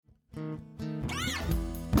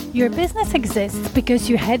Your business exists because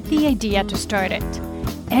you had the idea to start it.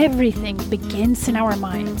 Everything begins in our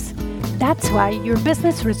minds. That's why your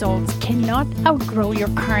business results cannot outgrow your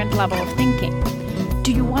current level of thinking.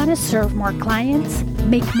 Do you want to serve more clients,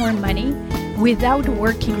 make more money, without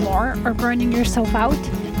working more or burning yourself out?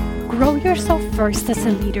 Grow yourself first as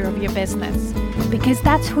a leader of your business, because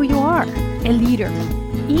that's who you are, a leader,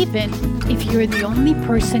 even if you're the only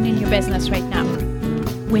person in your business right now.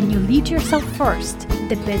 When you lead yourself first,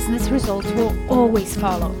 the business results will always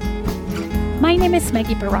follow. My name is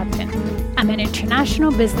Maggie Perotin. I'm an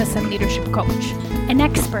international business and leadership coach, an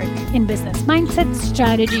expert in business mindset,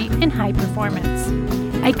 strategy, and high performance.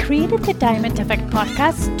 I created the Diamond Effect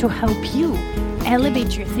podcast to help you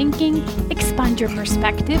elevate your thinking, expand your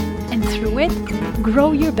perspective, and through it,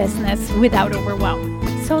 grow your business without overwhelm.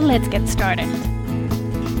 So let's get started.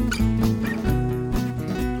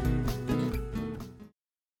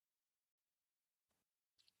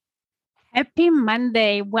 Happy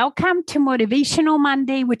Monday. Welcome to Motivational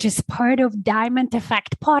Monday, which is part of Diamond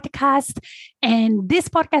Effect podcast. And this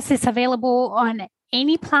podcast is available on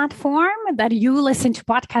any platform that you listen to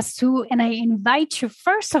podcasts to. And I invite you,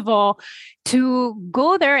 first of all, to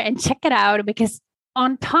go there and check it out, because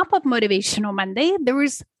on top of Motivational Monday, there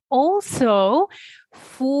is also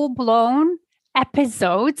full-blown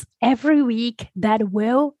episodes every week that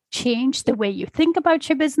will change the way you think about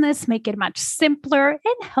your business, make it much simpler,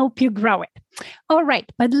 and help you grow it. All right,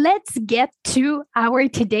 but let's get to our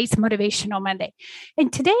today's Motivational Monday.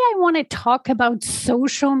 And today I want to talk about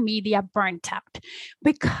social media burnt out,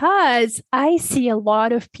 because I see a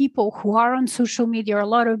lot of people who are on social media, or a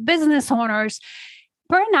lot of business owners,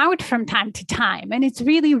 burn out from time to time, and it's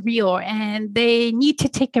really real, and they need to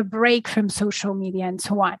take a break from social media and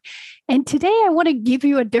so on. And today I want to give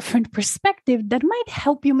you a different perspective that might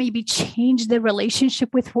help you maybe change the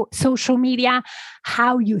relationship with social media,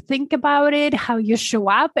 how you think about it, how you show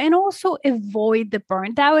up, and also avoid the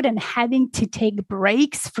burnt out and having to take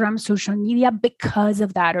breaks from social media because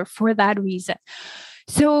of that or for that reason.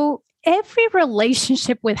 So every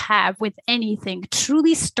relationship we have with anything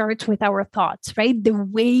truly starts with our thoughts, right? The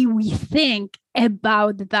way we think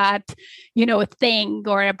about that, thing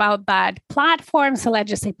or about that platform. So let's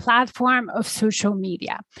just say platform of social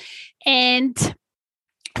media. And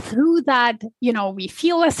through that, we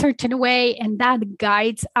feel a certain way, and that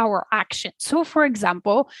guides our action. So for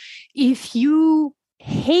example, if you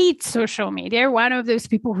hate social media, one of those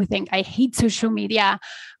people who think, I hate social media,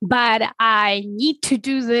 but I need to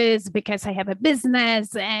do this because I have a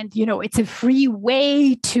business and, it's a free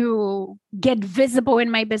way to get visible in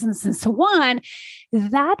my business and so on,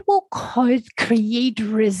 that will create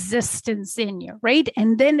resistance in you, right?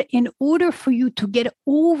 And then in order for you to get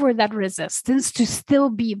over that resistance, to still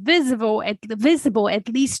be visible, at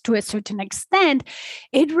least to a certain extent,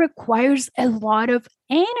 it requires a lot of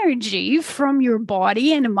energy from your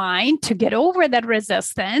body and mind to get over that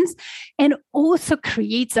resistance, and also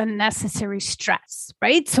creates unnecessary stress,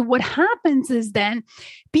 right? So what happens is then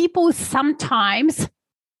people sometimes,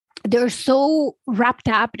 they're so wrapped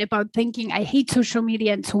up about thinking, I hate social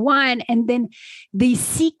media and so on, and then they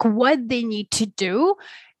seek what they need to do.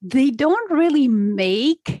 They don't really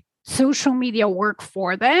make social media work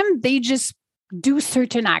for them. They just do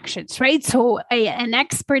certain actions, right? So an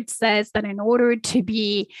expert says that in order to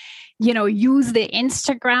be, use the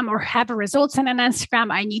Instagram or have results on an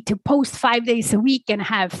Instagram, I need to post 5 days a week and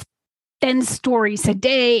have 10 stories a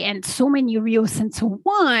day and so many reels and so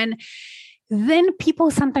on. Then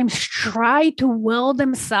people sometimes try to will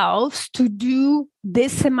themselves to do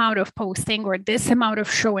this amount of posting or this amount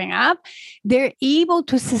of showing up. They're able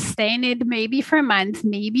to sustain it maybe for a month,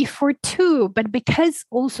 maybe for 2, but because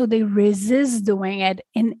also they resist doing it,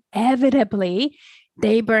 inevitably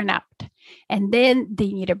they burn out. And then they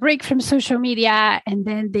need a break from social media, and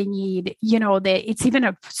then they need, it's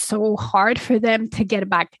even so hard for them to get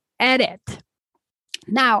back at it.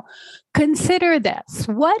 Now, consider this.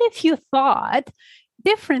 What if you thought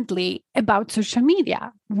differently about social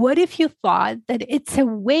media? What if you thought that it's a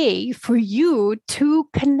way for you to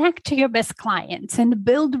connect to your best clients and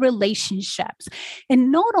build relationships?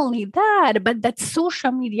 And not only that, but that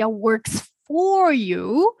social media works for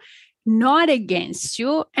you, not against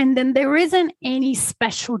you. And then there isn't any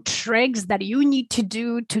special tricks that you need to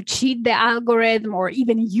do to cheat the algorithm or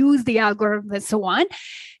even use the algorithm and so on.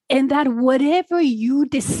 And that whatever you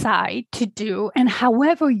decide to do and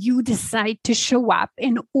however you decide to show up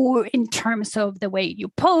or in terms of the way you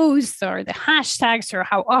post or the hashtags or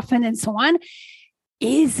how often and so on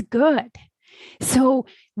is good. So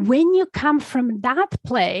when you come from that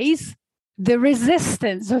place, the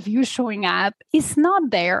resistance of you showing up is not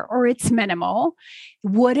there or it's minimal.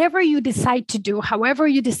 Whatever you decide to do, however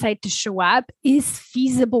you decide to show up, is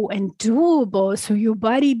feasible and doable. So your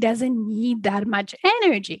body doesn't need that much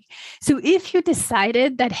energy. So if you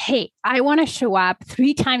decided that, hey, I want to show up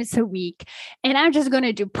 3 times a week and I'm just going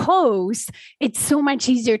to do posts, it's so much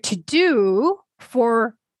easier to do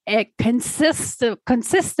for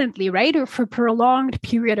consistently, right? Or for a prolonged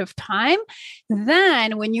period of time,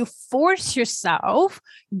 then when you force yourself,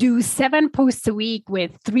 do 7 posts a week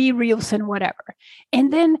with 3 reels and whatever.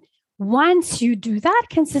 And then once you do that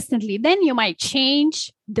consistently, then you might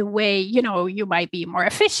change the way, you might be more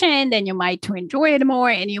efficient and you might to enjoy it more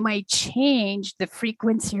and you might change the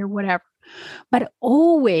frequency or whatever. But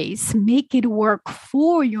always make it work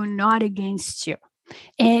for you, not against you.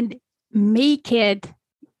 And make it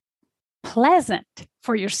pleasant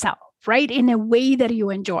for yourself, right? In a way that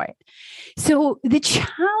you enjoy it. So the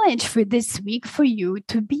challenge for this week for you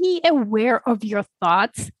to be aware of your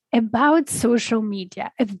thoughts about social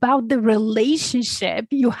media, about the relationship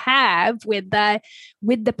you have with the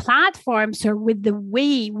platforms or with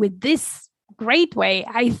this great way,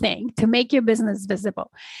 I think, to make your business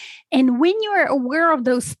visible. And when you're aware of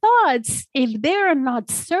those thoughts, if they're not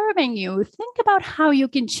serving you, think about how you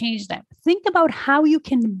can change them. Think about how you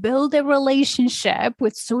can build a relationship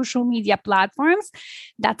with social media platforms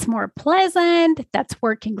that's more pleasant, that's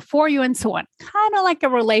working for you, and so on. Kind of like a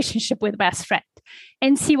relationship with best friend,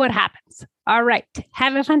 and see what happens. All right.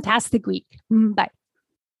 Have a fantastic week. Bye.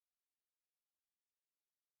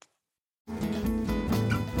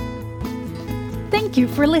 Thank you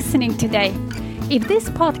for listening today. If this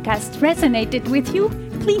podcast resonated with you,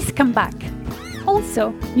 please come back.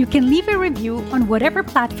 Also, you can leave a review on whatever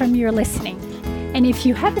platform you're listening. And if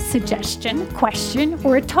you have a suggestion, question,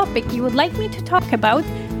 or a topic you would like me to talk about,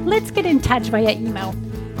 let's get in touch via email.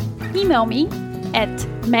 Email me at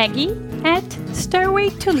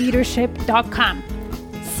maggie@stairwaytoleadership.com.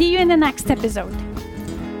 See you in the next episode.